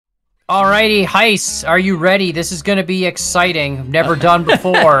Alrighty, Heist, are you ready? This is gonna be exciting. Never done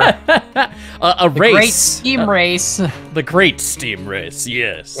before. A race. Great steam race. The great steam race,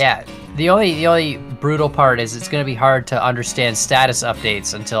 yes. Yeah. The only brutal part is it's gonna be hard to understand status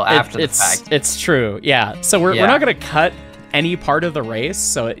updates until after the fact. It's true, yeah. So we're not gonna cut any part of the race,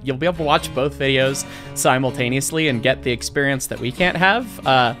 so you'll be able to watch both videos simultaneously and get the experience that we can't have.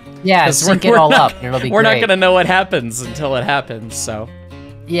 Yeah, sync it all up. It'll be We're great. not gonna know what happens until it happens, so.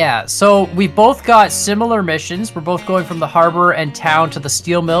 Yeah, so we both got similar missions. We're both going from the harbor and town to the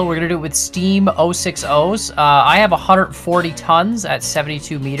steel mill. We're gonna do it with steam 060's. I have 140 tons at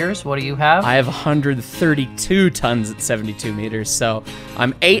 72 meters. What do you have? I have 132 tons at 72 meters, so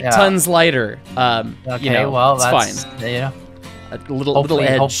I'm 8 tons lighter. Okay, you know, well, it's that's fine. Yeah. A little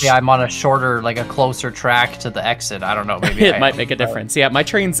edge. Hopefully I'm on a shorter, like a closer track to the exit. I don't know, maybe it might make a difference. Yeah, my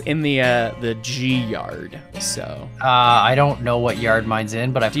train's in the G yard, so. I don't know what yard mine's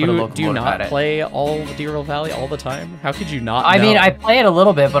in, but I put a locomotive at it. Do you not play all the Derail Valley all the time? How could you not I know? mean, I play it a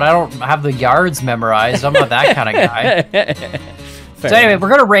little bit, but I don't have the yards memorized. I'm not that kind of guy. So anyway, we're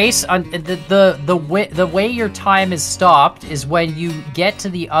gonna race. On the way your time is stopped is when you get to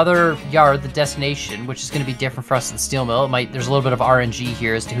the other yard, the destination, which is gonna be different for us in the steel mill. There's a little bit of RNG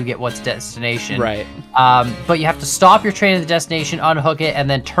here as to who get what's destination. Right. But you have to stop your train at the destination, unhook it, and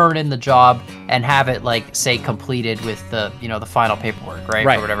then turn in the job and have it, like, say, completed with the the final paperwork, right?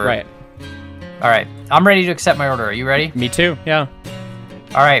 Right. Or whatever. Right. All right. I'm ready to accept my order. Are you ready? Me too. Yeah.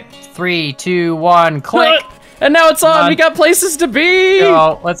 All right. 3, 2, 1, click. And now it's on. We got places to be.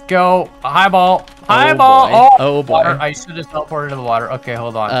 Let's go. Highball. Highball. Oh boy. Water. I should have teleported to the water. Okay,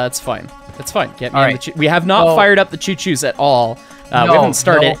 hold on. It's fine. It's fine. Get me all in right. we have not fired up the choo-choos at all. We haven't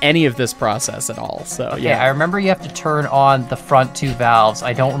started any of this process at all. So okay, yeah. I remember you have to turn on the front 2 valves.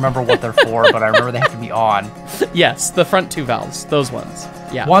 I don't remember what they're for, but I remember they have to be on. Yes, the front 2 valves. Those ones.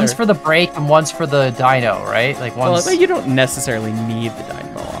 Yeah. One's for the brake and one's for the dyno, right? Like one's. Well, you don't necessarily need the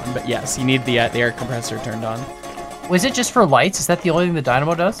dynamo on, but yes, you need the air compressor turned on. Was it just for lights? Is that the only thing the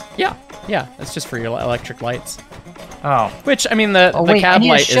dynamo does? Yeah, yeah, it's just for your electric lights. Oh. Which, I mean, the cab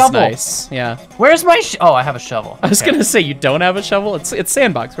light is nice. Yeah. Where's my oh, I have a shovel. I was gonna say, you don't have a shovel? It's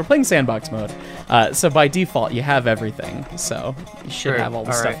sandbox. We're playing sandbox mode. So by default, you have everything. So you should have all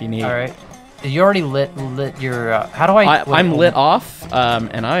the stuff you need. All right. You already lit your, how do I... I'm lit off,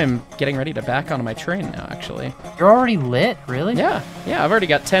 and I'm getting ready to back onto my train now, actually. You're already lit? Really? Yeah. Yeah, I've already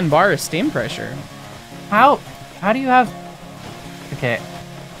got 10 bars steam pressure. How do you have... Okay.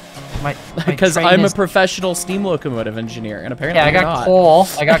 Because I'm a professional steam locomotive engineer, and apparently I got coal.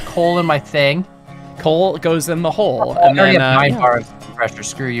 I got coal in my thing. Coal goes in the hole. And then, I have 9 bars of pressure.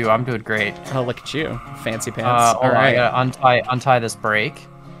 Screw you. I'm doing great. Oh, look at you. Fancy pants. All right. I gotta untie this brake.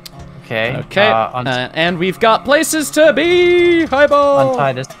 Okay. Okay. And we've got places to be. Highball.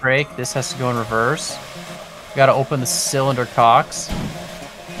 Untie this brake. This has to go in reverse. We gotta open the cylinder cocks.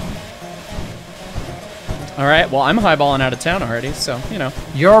 All right, well, I'm highballing out of town already, so, you know.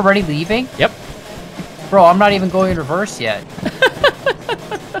 You're already leaving? Yep. Bro, I'm not even going in reverse yet.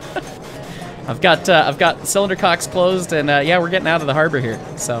 I've got cylinder cocks closed, and yeah, we're getting out of the harbor here,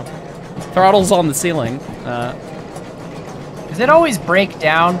 so. Throttle's on the ceiling. Does it always brake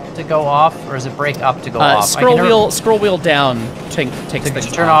down to go off, or is it brake up to go off? Scroll wheel down takes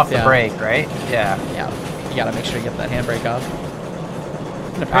things turn off the brake, right? Yeah. Yeah, you gotta make sure you get that handbrake off.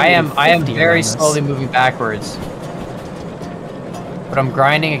 I am very slowly moving backwards. But I'm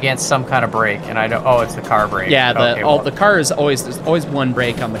grinding against some kind of brake, and I don't. Oh, it's the car brake. Yeah, the car is there's always one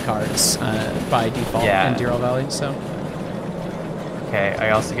brake on the cars by default in Derail Valley. So. Okay, I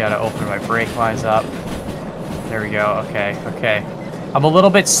also got to open my brake lines up. There we go. Okay, okay. I'm a little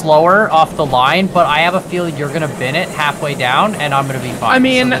bit slower off the line, but I have a feeling you're gonna bin it halfway down, and I'm gonna be fine. I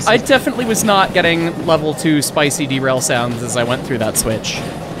mean, I definitely was not getting level 2 spicy derail sounds as I went through that switch.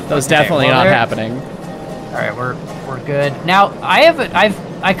 That was definitely not happening. All right, we're good. Now,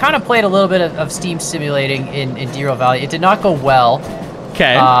 I kind of played a little bit of steam simulating in Derail Valley. It did not go well.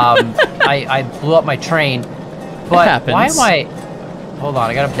 Okay. I blew up my train. But why am I? Hold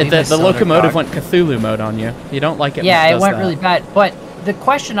on, I gotta bleed the locomotive went Cthulhu mode on you. You don't like it. Yeah, it went really bad. But the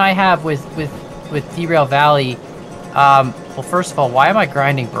question I have with Derail Valley, well, first of all, why am I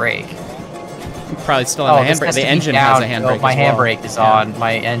grinding brake? You probably still have the handbrake. The engine has a handbrake. My handbrake is on.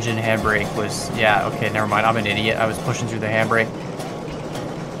 My engine handbrake was. Yeah. Okay. Never mind. I'm an idiot. I was pushing through the handbrake.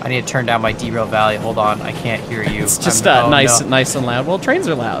 I need to turn down my Derail Valley. Hold on. I can't hear you. It's just nice and loud. Well, trains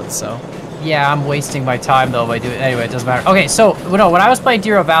are loud, so. Yeah, I'm wasting my time though by doing. Anyway, it doesn't matter. Okay, so no, when I was playing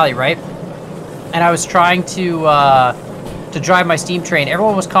Derail Valley, right, and I was trying to drive my steam train,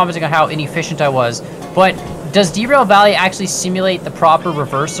 everyone was commenting on how inefficient I was, but does Derail Valley actually simulate the proper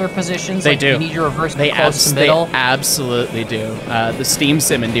reverser positions? They like, do. You need your reverse close to middle? They absolutely do. The Steam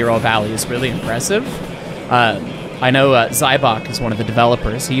Sim in Derail Valley is really impressive. I know Zybok is one of the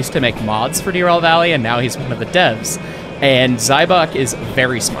developers. He used to make mods for Derail Valley, and now he's one of the devs. And Zybok is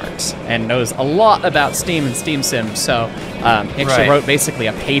very smart and knows a lot about Steam and Steam Sim, so he actually wrote basically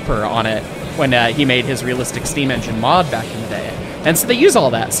a paper on it when he made his realistic Steam engine mod back in the day. And so they use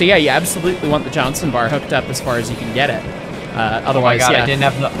all that. So yeah, you absolutely want the Johnson bar hooked up as far as you can get it. Otherwise, oh my God,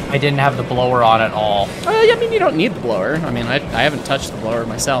 yeah. I didn't have the blower on at all. I mean, you don't need the blower. I mean, I haven't touched the blower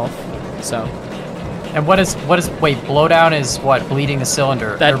myself, so. And what is wait, blowdown is what? Bleeding the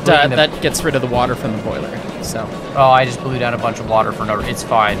cylinder. That gets rid of the water from the boiler. So. Oh, I just blew down a bunch of water for no. It's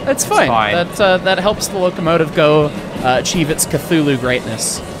fine. It's fine. That helps the locomotive go achieve its Cthulhu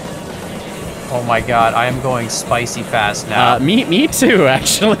greatness. Oh my God, I am going spicy fast now. Me too,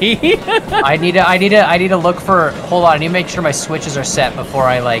 actually. I need to look for. Hold on, I need to make sure my switches are set before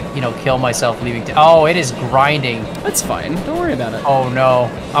I kill myself leaving. Oh, it is grinding. That's fine. Don't worry about it. Oh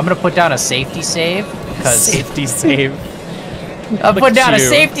no, I'm gonna put down a safety save. Safety save. I'm putting down a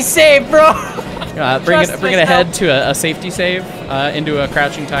safety save, bro. Bring it ahead to a safety save into a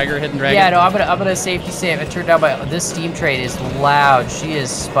crouching tiger, hidden dragon. Yeah, no, I'm gonna safety save. It turned out this steam train is loud. She is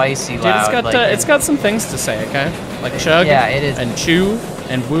spicy loud. Dude, it's got some things to say, okay? Like chug. Yeah, it is. And chew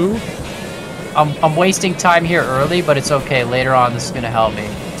and woo. I'm wasting time here early, but it's okay. Later on, this is gonna help me.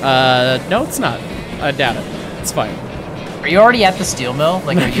 No, it's not. I doubt it. It's fine. Are you already at the steel mill?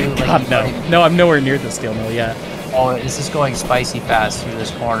 Like, are you? God, no. No, I'm nowhere near the steel mill yet. Oh, this is going spicy fast through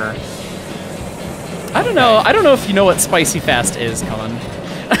this corner. I don't know. I don't know if you know what spicy fast is, Con.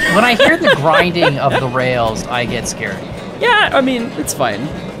 When I hear the grinding of the rails, I get scared. Yeah, I mean, it's fine.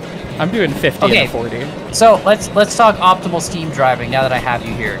 I'm doing 50 and 40. So let's talk optimal steam driving now that I have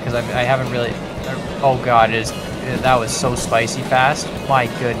you here, because I haven't really. Oh God, that was so spicy fast. My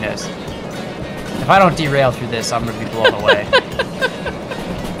goodness. If I don't derail through this, I'm gonna be blown away.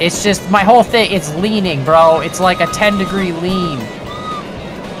 It's just my whole thing. It's leaning, bro. It's like a 10-degree lean.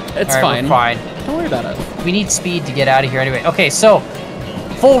 It's fine. We're fine. Don't worry about it. We need speed to get out of here anyway. Okay, so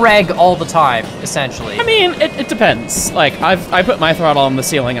full reg all the time, essentially. I mean, it depends. Like I put my throttle on the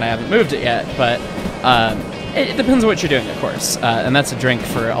ceiling and I haven't moved it yet, but it depends on what you're doing, of course. And that's a drink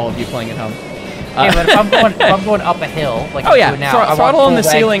for all of you playing at home. Yeah, but if I'm going up a hill, like oh yeah, now, throttle on the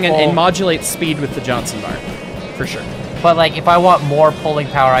ceiling and modulate speed with the Johnson bar, for sure. But like, if I want more pulling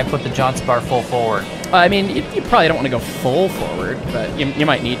power, I put the Johnson bar full forward. I mean, you probably don't want to go full forward, but you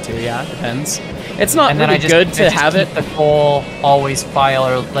might need to. Yeah, depends. It's not really good to have it. The coal always file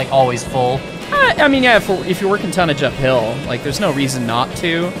or like always full. I mean, yeah, if you're working tonnage uphill, like there's no reason not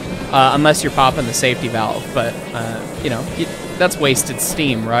to, unless you're popping the safety valve. But that's wasted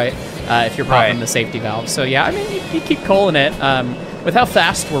steam, right? If you're popping the safety valve. So yeah, I mean, you keep coaling it. With how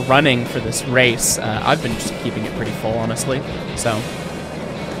fast we're running for this race, I've been just keeping it pretty full, honestly. So.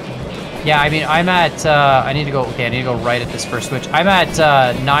 Yeah, I mean, I'm at. I need to go right at this first switch. I'm at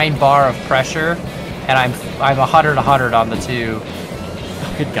 9 bar of pressure, and I'm 100 on the two.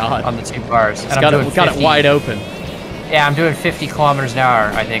 Oh, good God. On the 2 bars. And we got it wide open. Yeah, I'm doing 50 kilometers an hour,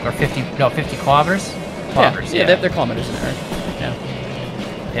 I think, or 50 kilometers. Kilometers. Yeah, they're kilometers an hour. Yeah.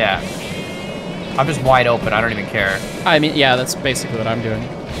 Yeah. I'm just wide open. I don't even care. I mean, yeah, that's basically what I'm doing.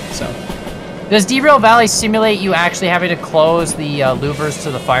 So. Does Derail Valley simulate you actually having to close the louvers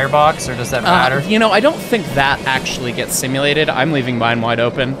to the firebox, or does that matter? I don't think that actually gets simulated. I'm leaving mine wide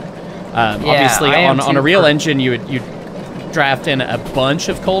open. Obviously, on a real engine, you'd draft in a bunch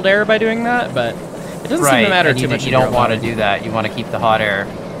of cold air by doing that, but it doesn't seem to matter too much. You don't want to do that. You want to keep the hot air.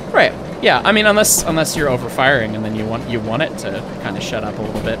 Right. Yeah. I mean, unless you're overfiring, and then you want it to kind of shut up a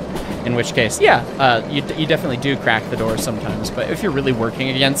little bit. In which case, yeah, you definitely do crack the door sometimes. But if you're really working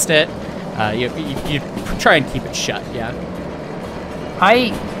against it. You try and keep it shut, yeah.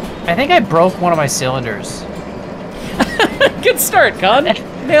 I think I broke one of my cylinders. Good start, Con. I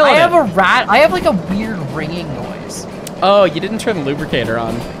have like a weird ringing noise. Oh, you didn't turn the lubricator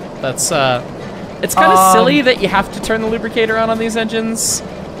on. That's it's kind of silly that you have to turn the lubricator on these engines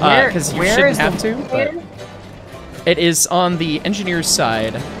because you shouldn't have to. But it is on the engineer's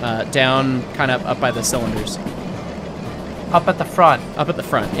side, down kind of up by the cylinders. Up at the front. Up at the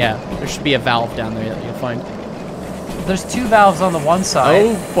front, yeah. There should be a valve down there that you'll find. There's 2 valves on the one side.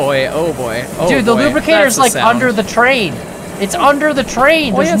 Oh boy, oh boy. Oh dude, the lubricator's like under the train. It's under the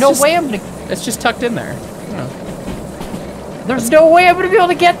train. There's no way I'm gonna... It's just tucked in there. There's no way I'm gonna be able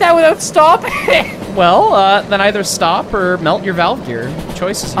to get that without stopping. Well, then either stop or melt your valve gear. The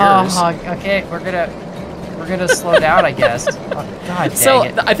choice is yours. Okay, we're gonna gonna slow down, I guess. Oh, God dang So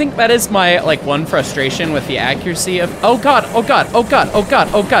it. I think that is my like one frustration with the accuracy of. Oh God! Oh God! Oh God! Oh God!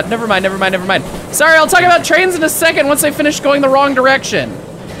 Oh God! Never mind. Never mind. Never mind. Sorry, I'll talk about trains in a second once I finish going the wrong direction.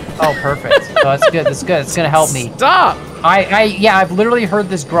 Oh, perfect. Oh, that's good. That's good. It's gonna help me. Stop. Yeah, I've literally heard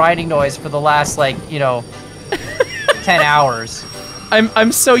this grinding noise for the last, like, 10 hours.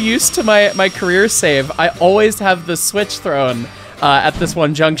 I'm so used to my career save. I always have the switch thrown at this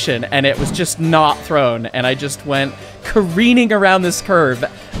one junction, and it was just not thrown, and I just went careening around this curve.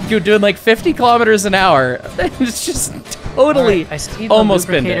 You're doing like 50 kilometers an hour. It's just totally almost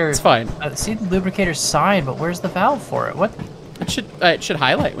binned it. It's fine. I see the lubricator sign, but where's the valve for it? What? It should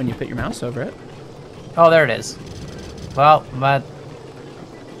highlight when you put your mouse over it. Oh, there it is. Well,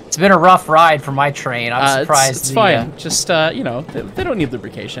 it's been a rough ride for my train. I'm surprised. It's fine. Just they don't need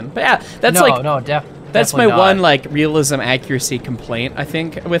lubrication. But yeah, that's that's my not. one like realism accuracy complaint. I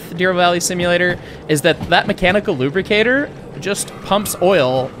think with Derail Valley Simulator is that mechanical lubricator just pumps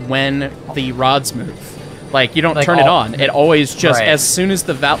oil when the rods move. Like you don't turn it on. It always just as soon as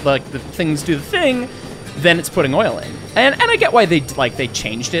the valve, like the things do the thing, then it's putting oil in. And I get why they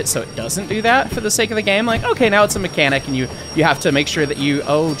changed it so it doesn't do that for the sake of the game. Like, okay, now it's a mechanic and you have to make sure that you,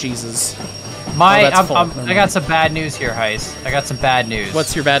 oh Jesus. I got some bad news here, Heist. I got some bad news.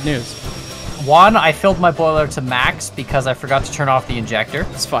 What's your bad news? One, I filled my boiler to max because I forgot to turn off the injector.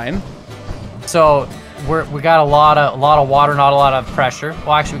 It's fine. So we got a lot of water, not a lot of pressure.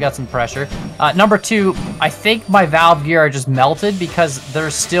 Well, actually, we got some pressure. Number two, I think my valve gear are just melted because they're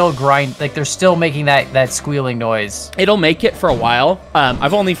still they're still making that squealing noise. It'll make it for a while.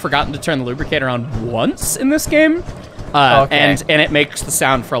 I've only forgotten to turn the lubricator on once in this game, and it makes the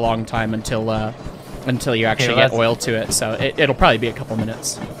sound for a long time until you actually get oil to it. So it'll probably be a couple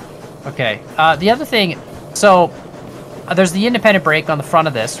minutes. Okay. The other thing, so there's the independent brake on the front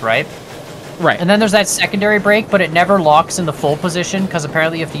of this, right? Right. And then there's that secondary brake, but it never locks in the full position because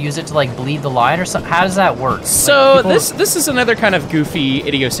apparently you have to use it to like bleed the line or something. How does that work? So like, this is another kind of goofy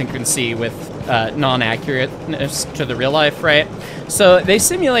idiosyncrasy with non-accurateness to the real life, right? So they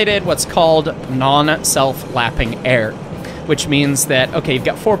simulated what's called non-self-lapping air, which means that, okay, you've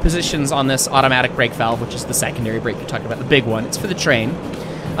got 4 positions on this automatic brake valve, which is the secondary brake you're talking about, the big one. It's for the train.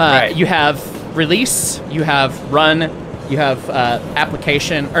 Right. You have release, you have run, you have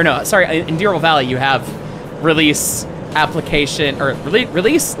application, or no, sorry, in Derail Valley you have release, application, or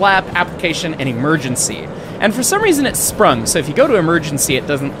release, lap, application, and emergency. And for some reason it's sprung, so if you go to emergency, it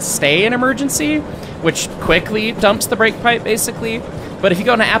doesn't stay in emergency, which quickly dumps the brake pipe, basically. But if you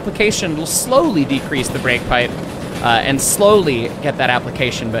go into application, it'll slowly decrease the brake pipe and slowly get that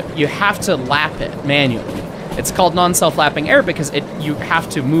application, but you have to lap it manually. It's called non-self-lapping air because you have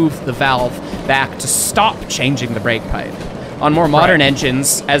to move the valve back to stop changing the brake pipe. On more modern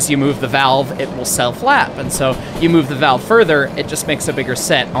engines, as you move the valve, it will self-lap, and so you move the valve further, it just makes a bigger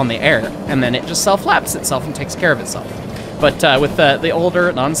set on the air, and then it just self-laps itself and takes care of itself. But with the older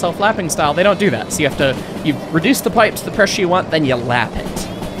non-self-lapping style, they don't do that. So you reduce the pipe to the pressure you want, then you lap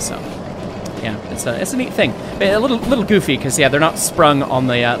it. So yeah, it's a neat thing. A little goofy because they're not sprung on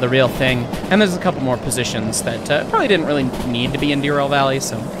the real thing, and there's a couple more positions that probably didn't really need to be in Derail Valley,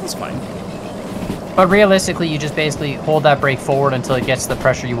 so it's fine. But realistically, you just basically hold that brake forward until it gets to the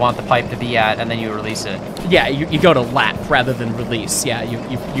pressure you want the pipe to be at, and then you release it. Yeah, you go to lap rather than release. Yeah,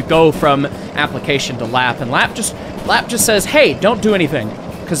 you go from application to lap, and lap just says, hey, don't do anything,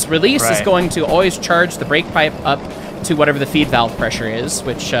 because release is going to always charge the brake pipe up to whatever the feed valve pressure is,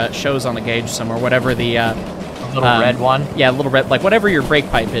 which shows on the gauge somewhere, whatever the little red one. Yeah, little red, like whatever your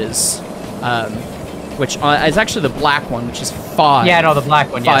brake pipe is, which is actually the black one, which is 5. Yeah, no, the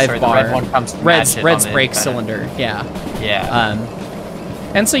black one. Yeah, sorry, the red one comes. Red's brake cylinder. Yeah. Yeah.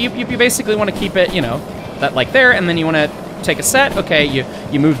 And so you basically want to keep it, that like there, and then you want to take a set. Okay,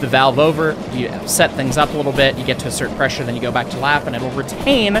 you move the valve over, you set things up a little bit, you get to a certain pressure, then you go back to lap, and it'll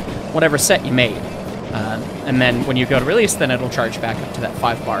retain whatever set you made. And then when you go to release, then it'll charge back up to that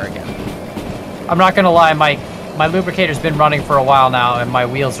 5 bar again. I'm not gonna lie, my lubricator's been running for a while now, and my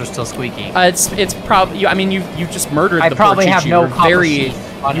wheels are still squeaky. It's probably. I mean, you just murdered the poor Choo-Choo. I probably have no copper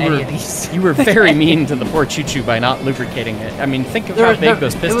sheath on any of these. You were very mean to the poor Choo-Choo by not lubricating it. I mean, think of how big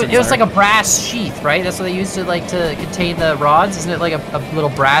those pistons are. It was like a brass sheath, right? That's what they used to contain the rods. Isn't it like a little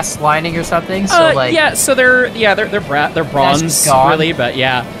brass lining or something? So yeah. So they're bronze really, but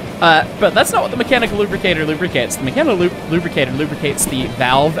yeah. But that's not what the mechanical lubricator lubricates. The mechanical lubricator lubricates the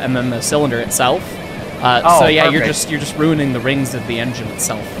valve and then the cylinder itself. So yeah, perfect. you're just ruining the rings of the engine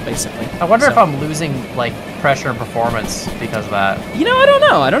itself, basically. I wonder if I'm losing pressure and performance because of that. I don't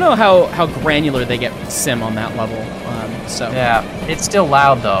know. I don't know how granular they get sim on that level. So yeah, it's still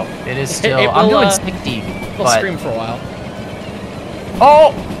loud though. It is still. I'm doing 60. it'll scream for a while.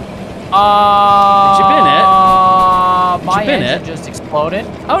 Oh! Did you bin it? My engine just exploded.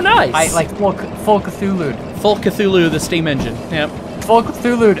 Oh, nice. I like full Cthulhu. Full Cthulhu, the steam engine. Yep. Full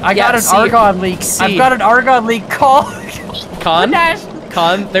Cthulhu. I got an argon leak. I've got an argon leak. Call. kAN.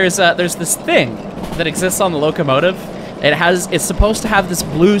 There's this thing that exists on the locomotive. It's supposed to have this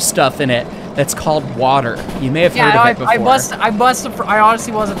blue stuff in it that's called water. You may have heard of it before. I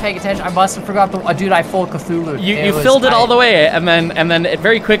honestly wasn't paying attention. I must have forgot dude, I full Cthulhu. You filled it all the way, and then it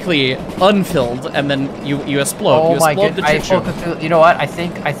very quickly unfilled, and then you explode. Oh you my explode god! You know what? I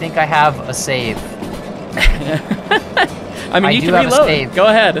think I have a save. I mean, you can reload. Go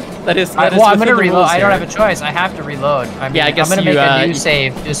ahead. That is well, I'm gonna reload. I don't have a choice. I have to reload. I mean, yeah, I guess I'm gonna make a new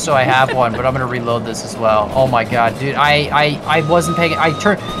save just so I have one, but I'm gonna reload this as well. Oh my god, dude! I wasn't paying. I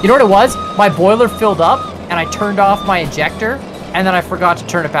turned. You know what it was? My boiler filled up, and I turned off my injector, and then I forgot to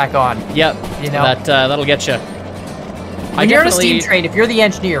turn it back on. Yep. You know that'll get you. When you're on a steam train, if you're the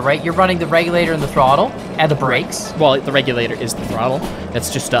engineer, right, you're running the regulator and the throttle and the brakes. Well, the regulator is the throttle.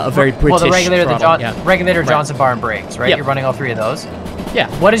 It's just a very British the regulator, throttle. Regulator, Johnson bar and brakes, right? Yep. You're running all three of those. Yeah.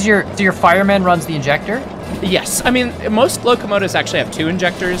 What is so your fireman runs the injector? Yes. I mean, most locomotives actually have two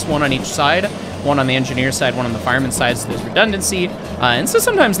injectors, one on each side, one on the engineer side, one on the fireman side, so there's redundancy. And so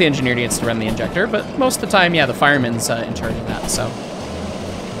sometimes the engineer needs to run the injector, but most of the time, yeah, the fireman's in charge of that, so.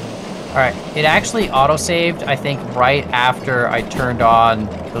 All right, it actually auto-saved, I think, right after I turned on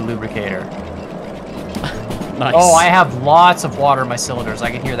the lubricator. Nice. Oh, I have lots of water in my cylinders.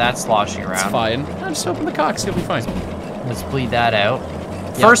 I can hear that sloshing around. It's fine. Just open the cocks, you'll be fine. Let's bleed that out.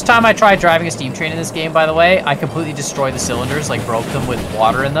 Yep. First time I tried driving a steam train in this game, by the way, I completely destroyed the cylinders, like broke them with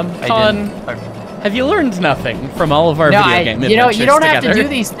water in them. Have you learned nothing from all of our video game adventures you don't have together? to do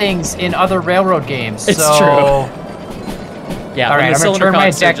these things in other railroad games. It's true. Yeah, all right, I'm gonna turn my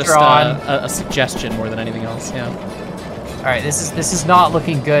injector on. A suggestion more than anything else. Yeah. All right, this is not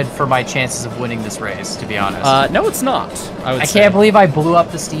looking good for my chances of winning this race, to be honest. No, it's not. I can't believe I blew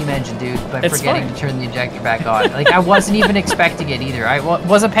up the steam engine, dude, by forgetting to turn the injector back on. Like I wasn't even expecting it either. I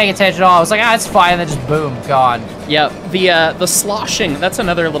wasn't paying attention at all. I was like, it's fine, and then just boom, gone. Yeah, the sloshing. That's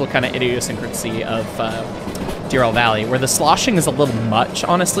another little kind of idiosyncrasy of Derail Valley, where the sloshing is a little much,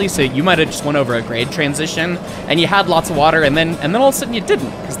 honestly. So you might have just went over a grade transition, and you had lots of water, and then all of a sudden you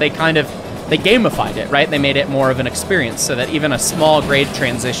didn't, because they gamified it, right? They made it more of an experience, so that even a small grade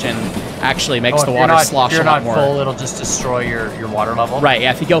transition actually makes the water slosh a lot more. If you're not full, it'll just destroy your water level. Right.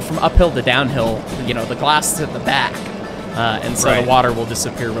 Yeah. If you go from uphill to downhill, the glass is at the back, and so the water will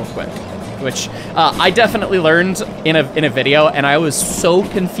disappear real quick. Which I definitely learned in a video, and I was so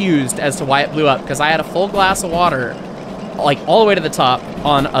confused as to why it blew up, because I had a full glass of water, like all the way to the top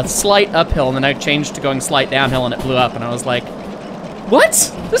on a slight uphill, and then I changed to going slight downhill, and it blew up, and I was like, what?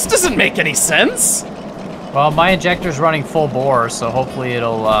 This doesn't make any sense. Well, my injector's running full bore, so hopefully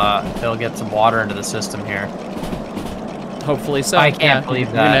it'll get some water into the system here. Hopefully so. I can't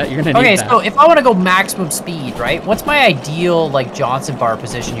believe that. You're gonna need that. So if I want to go maximum speed, right? What's my ideal Johnson bar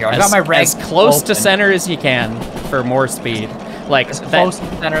position here? I got my reg as close to center as you can for more speed. Like as close to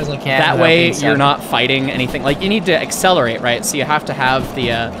center as I can. That way you're not fighting anything. Like you need to accelerate, right? So you have to have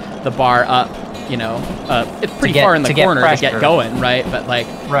the bar up. It's pretty far in the corner to get going, right?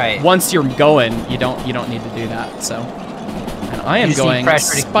 But once you're going, you don't need to do that. So, and I am going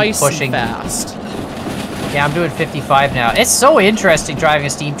spicy fast. Yeah, I'm doing 55 now. It's so interesting driving a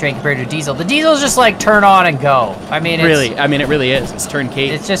steam train compared to a diesel. The diesel's just like turn on and go. I mean, it really is. It's turnkey.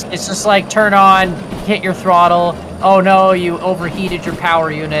 It's just like turn on, hit your throttle. Oh no, you overheated your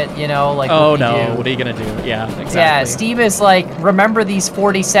power unit. Oh no, what are you gonna do? Yeah, exactly. Yeah, steam is like remember these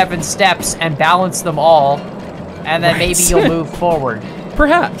 47 steps and balance them all, and then maybe you'll move forward.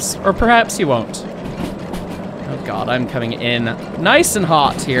 Perhaps, or perhaps you won't. Oh god, I'm coming in nice and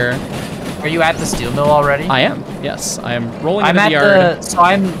hot here. Are you at the steel mill already? I am. Yes, I am rolling into the yard.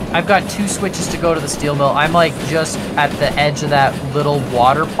 I've got 2 switches to go to the steel mill. I'm like just at the edge of that little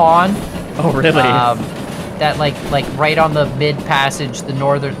water pond. Oh really? That like right on the mid passage,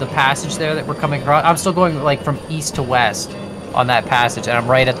 the passage there that we're coming across. I'm still going like from east to west on that passage, and I'm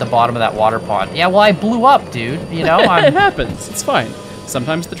right at the bottom of that water pond. Yeah, well I blew up, dude. It happens. It's fine.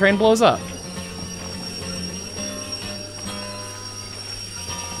 Sometimes the train blows up.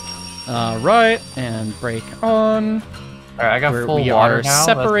 Right, and brake on. All right, I got full water now. We are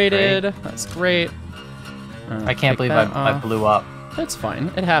separated. That's great. I can't believe I blew up. That's fine.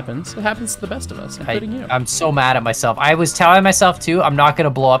 It happens. It happens to the best of us, including you. I'm so mad at myself. I was telling myself too, I'm not gonna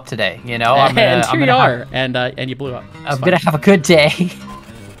blow up today. And you blew up. I'm gonna have a good day.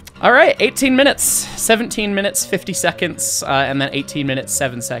 All right, 18 minutes, 17 minutes, 50 seconds, and then 18 minutes,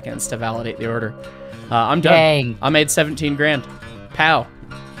 7 seconds to validate the order. I'm done. Dang. I made 17 grand. Pow.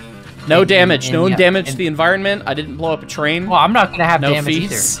 No damage. No damage to the environment. I didn't blow up a train. Well, I'm not gonna have No damage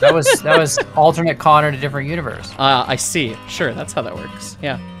fees. either. That was alternate kAN in a different universe. I see. Sure, that's how that works.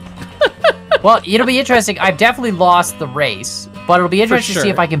 Yeah. Well, it'll be interesting. I've definitely lost the race, but it'll be interesting to see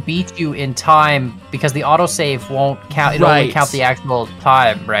sure. if I can beat you in time because the autosave won't count. It'll only Right. count the actual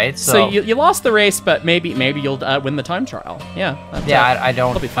time, right? So you lost the race, but maybe you'll win the time trial. Yeah. I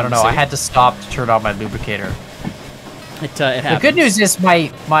don't know. I had to stop to turn on my lubricator. It happens. The good news is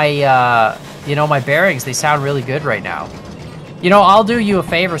my bearings, they sound really good right now. You know, I'll do you a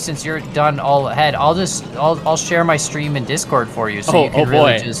favor since you're done all ahead. I'll share my stream in Discord for you, so you can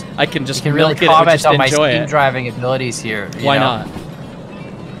really just I can just you can really milk it, comment just on my enjoy steam it. driving abilities here. Why not?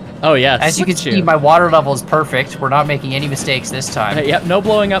 Oh yeah. As you can see, my water level is perfect. We're not making any mistakes this time. Yep. No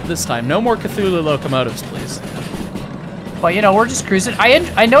blowing up this time. No more Cthulhu locomotives, please. But you know, we're just cruising.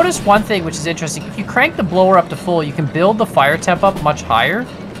 I noticed one thing which is interesting. If you crank the blower up to full, you can build the fire temp up much higher,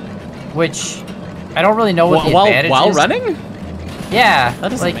 which I don't really know what the advantage while is. running? Yeah,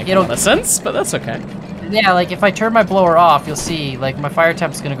 That doesn't make a lot of sense, but that's okay. Yeah, like if I turn my blower off, you'll see like my fire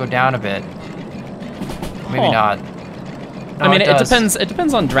temp's gonna go down a bit. Maybe not. No, I mean, it does. depends. It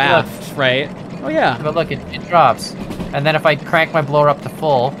depends on draft, right? Oh yeah. But look, it drops, and then if I crank my blower up to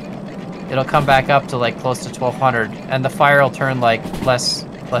full, it'll come back up to like close to 1200, and the fire will turn like less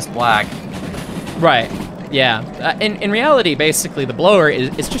black. Right. Yeah. In reality, basically, the blower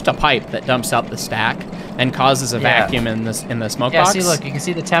is just a pipe that dumps out the stack and causes a vacuum in the smoke box. Yeah. See, look, you can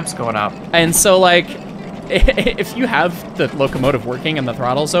see the temps going up. And so, like, if you have the locomotive working and the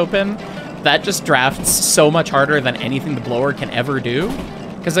throttle's open, that just drafts so much harder than anything the blower can ever do.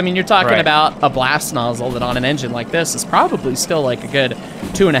 Because, I mean, you're talking about a blast nozzle that on an engine like this is probably still like a good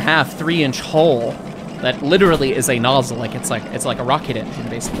 2.5, 3-inch hole that literally is a nozzle. Like it's like a rocket engine,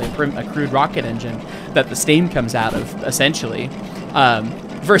 basically, a crude rocket engine that the steam comes out of, essentially.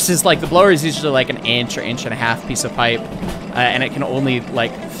 Versus like the blower is usually like an inch or inch and a half piece of pipe, and it can only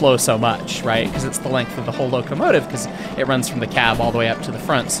like flow so much, right? Because it's the length of the whole locomotive, because it runs from the cab all the way up to the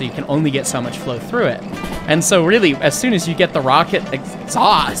front, so you can only get so much flow through it. And so really, as soon as you get the rocket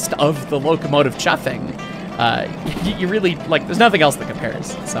exhaust of the locomotive chuffing, you really, like, there's nothing else that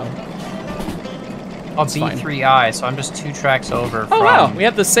compares, so. Oh, B3I, so I'm just 2 tracks over from... Oh wow, we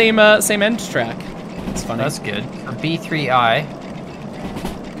have the same end track. That's funny. That's good. For B3I,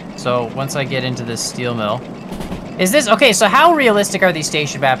 so once I get into this steel mill, is this okay? So how realistic are these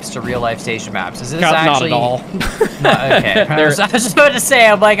station maps to real life station maps? Is this actually not at all? No, okay, I was just about to say.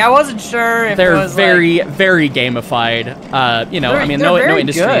 I'm like, I wasn't sure if they're it was very like, very gamified. You know, I mean, no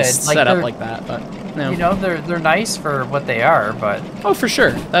industry is set up like that, but no. You know, they're nice for what they are, but oh, for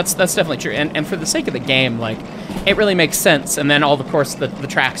sure, that's definitely true. And for the sake of the game, like, it really makes sense. And then of course the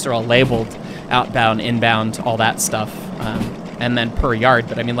tracks are all labeled, outbound, inbound, all that stuff. And then per yard,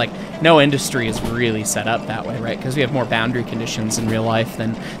 but I mean, like, no industry is really set up that way, right? Because we have more boundary conditions in real life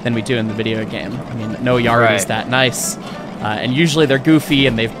than we do in the video game. I mean, no yard is that nice, and usually they're goofy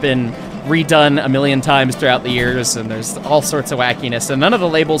and they've been redone a million times throughout the years, and there's all sorts of wackiness, and none of the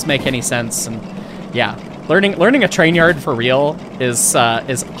labels make any sense. And yeah, learning a train yard for real is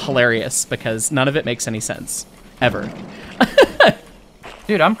hilarious because none of it makes any sense ever.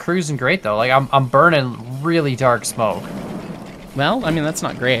 dude, I'm cruising great though. Like I'm burning really dark smoke. Well, I mean, that's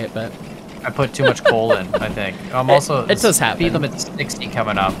not great, but I put too much coal in, I think. I'm also it does happen. Speed limit's 60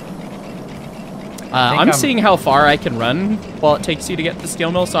 coming up. I'm seeing how far I can run while it takes you to get to the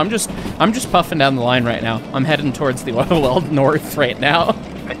steel mill, so I'm just puffing down the line right now. I'm heading towards the oil well north right now.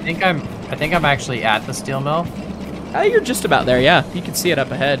 I think I'm actually at the steel mill. You're just about there, yeah. You can see it up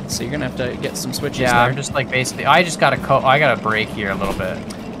ahead, so you're gonna have to get some switches there. I'm just like basically. I gotta brake here a little bit.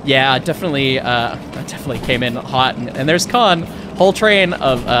 Yeah, definitely. I definitely came in hot, and there's kAN, whole train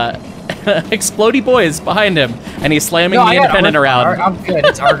of explodey boys behind him, and he's slamming the independent around. I'm good.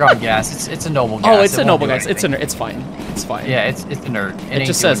 It's argon gas. It's a noble gas. Oh, it's a noble gas. It's fine. It's fine. Yeah, it's inert. It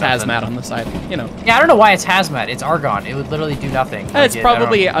just says hazmat on the side. You know. Yeah, I don't know why it's hazmat. It's argon. It would literally do nothing. It's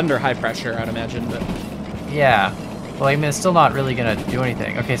probably under high pressure, I'd imagine. But yeah. Well, I mean, it's still not really gonna do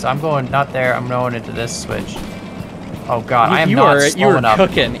anything. Okay, so I'm going not there. I'm going into this switch. Oh god, I am not slow enough. You are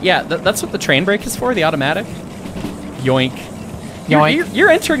cooking. Yeah, that's what the train brake is for, the automatic. Yoink. Yoink. You're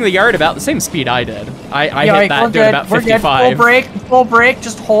entering the yard about the same speed I did. I hit that doing about 55. Full brake.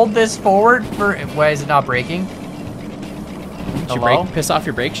 Just hold this forward for. Why is it not braking? Did you piss off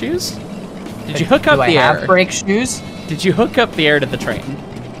your brake shoes? Did you hook up the air? Do I have brake shoes? Did you hook up the air to the train?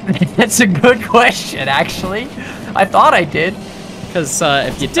 That's a good question, actually. I thought I did. Because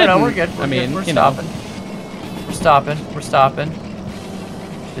if you didn't, no, we're good. We're stopping. We're stopping.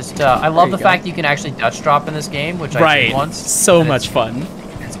 Just I love the fact you can actually Dutch drop in this game, which I did once. So much fun.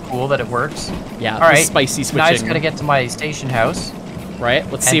 It's cool that it works. Yeah. All right. Spicy switching. Now I just gotta get to my station house. Right.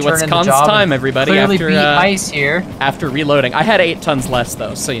 Let's see what's Khan's time, everybody. Clearly beat ice here. After reloading, I had 8 tons less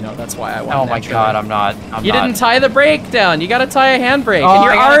though, so you know that's why I won. Oh my god, I'm not. You didn't tie the brake down. You gotta tie a handbrake, oh, and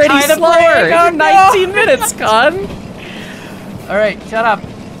you're already slower. You're 19 minutes, Khan. All right, shut up.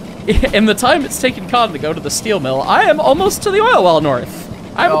 In the time it's taken Khan to go to the steel mill, I am almost to the oil well north.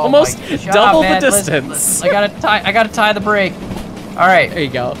 I'm almost double the distance. I gotta tie the brake. All right. There you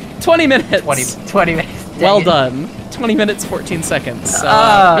go. 20 minutes. 20 minutes. Well done. 20 minutes, 14 seconds.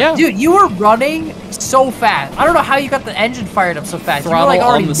 Yeah. Dude, you were running so fast. I don't know how you got the engine fired up so fast. Throttle you were like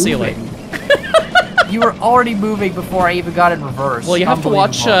already on the ceiling. You were already moving before I even got in reverse. Well, you have to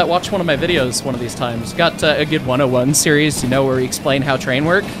watch one of my videos one of these times. Got a good 101 series, you know, where we explain how train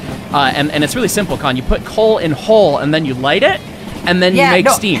work. And it's really simple, Khan. You put coal in hole, and then you light it, and then you make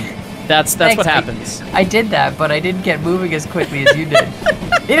steam. That's what happens. I did that, but I didn't get moving as quickly as you did.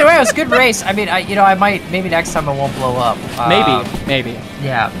 Either way, it was a good race. I mean, I might, maybe next time I won't blow up. Maybe.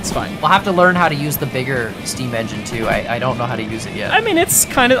 Yeah. It's fine. We'll have to learn how to use the bigger steam engine too. I don't know how to use it yet. I mean, it's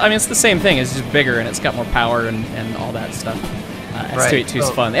it's the same thing. It's just bigger and it's got more power and all that stuff. S282 is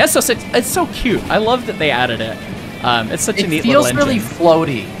fun. The S060, it's so cute. I love that they added it. It's such a neat little engine. It feels really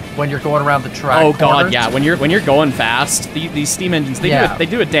floaty when you're going around the track. Oh god, yeah. When you're going fast, these steam engines they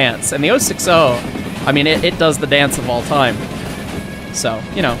do a dance, and the 060, I mean it does the dance of all time. So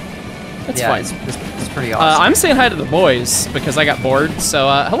you know, it's fine. It's pretty awesome. I'm saying hi to the boys because I got bored. So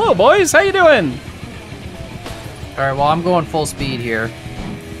hello boys, how you doing? All right, well I'm going full speed here.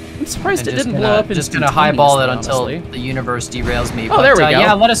 I'm surprised it didn't blow up. Just gonna highball it until the universe derails me. Oh, there we go.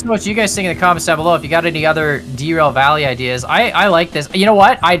 Yeah, let us know what you guys think in the comments down below. If you got any other Derail Valley ideas, I like this. You know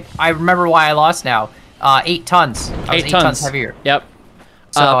what? I remember why I lost now. 8 tons. I was 8 tons heavier. Yep.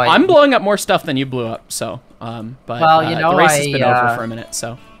 So I'm blowing up more stuff than you blew up. So, but well, you know, the race has been over for a minute.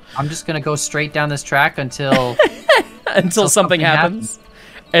 So I'm just gonna go straight down this track until until something happens.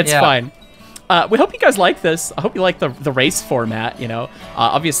 It's fine. We hope you guys like this. I hope you like the race format, you know.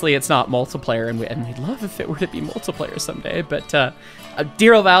 Obviously, it's not multiplayer, and we'd love if it were to be multiplayer someday, but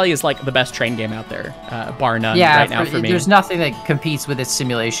Derail Valley is like the best train game out there, bar none right now for me. There's nothing that competes with its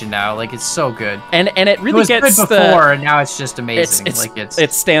simulation now. Like, it's so good. And it really gets good before, and now it's just amazing.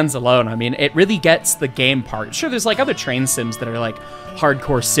 It stands alone. I mean, it really gets the game part. Sure, there's like other train sims that are like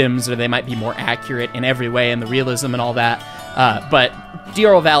hardcore sims, or they might be more accurate in every way, and the realism and all that. But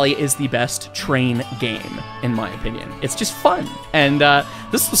Derail Valley is the best train game, in my opinion. It's just fun, and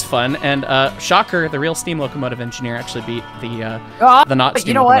this was fun. And shocker, the real steam locomotive engineer actually beat the not steam.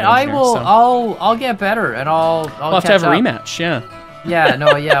 You know what? I will. I'll get better, and I'll have to have a rematch. Yeah. Yeah.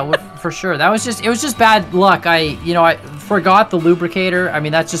 No. Yeah. For sure. It was just bad luck. I forgot the lubricator. I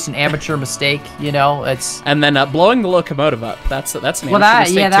mean, that's just an amateur mistake. You know, it's. And then blowing the locomotive up. That's an amateur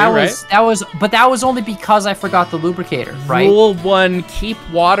mistake too, right? That was only because I forgot the lubricator. Right. Rule 1: keep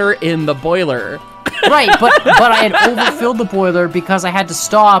water in the boiler. Right, but I had overfilled the boiler because I had to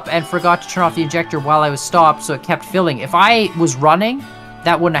stop and forgot to turn off the injector while I was stopped, so it kept filling. If I was running,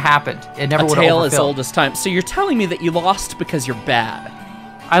 that wouldn't have happened. It never would have overfilled. A tale as old as time. So you're telling me that you lost because you're bad?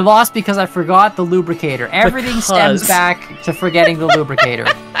 I lost because I forgot the lubricator. Everything stems back to forgetting the lubricator.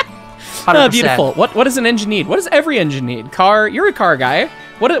 100%. Beautiful. What does an engine need? What does every engine need? You're a car guy.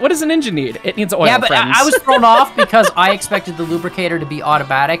 What does an engine need? It needs oil, but friends. I was thrown off because I expected the lubricator to be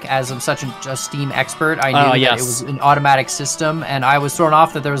automatic. As I'm such a steam expert, I knew that it was an automatic system, and I was thrown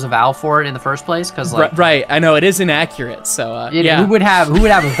off that there was a valve for it in the first place. Because right, I know it is inaccurate. So who would have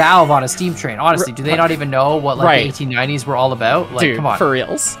a valve on a steam train? Honestly, do they not even know what the 1890s were all about? Like, dude, come on, for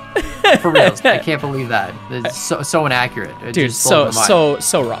reals. For reals, I can't believe that. It's so inaccurate. Dude, so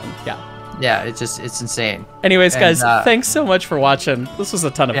wrong. Yeah. Yeah, it's insane. Anyways, guys, thanks so much for watching. This was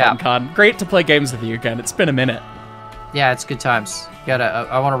a ton of fun, Khan. Great to play games with you again. It's been a minute. Yeah, it's good times.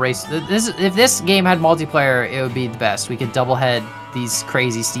 I want to race. If this game had multiplayer, it would be the best. We could double head these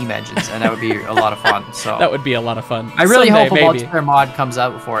crazy steam engines, and that would be a lot of fun. So that would be a lot of fun. I really hope a multiplayer mod comes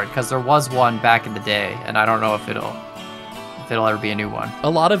out for it, because there was one back in the day, and I don't know if it'll ever be a new one. A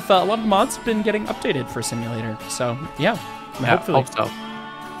lot of mods have been getting updated for Simulator, so yeah, hopefully. Hope so.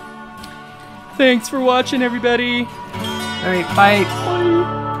 Thanks for watching, everybody. All right,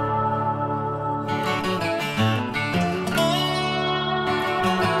 bye.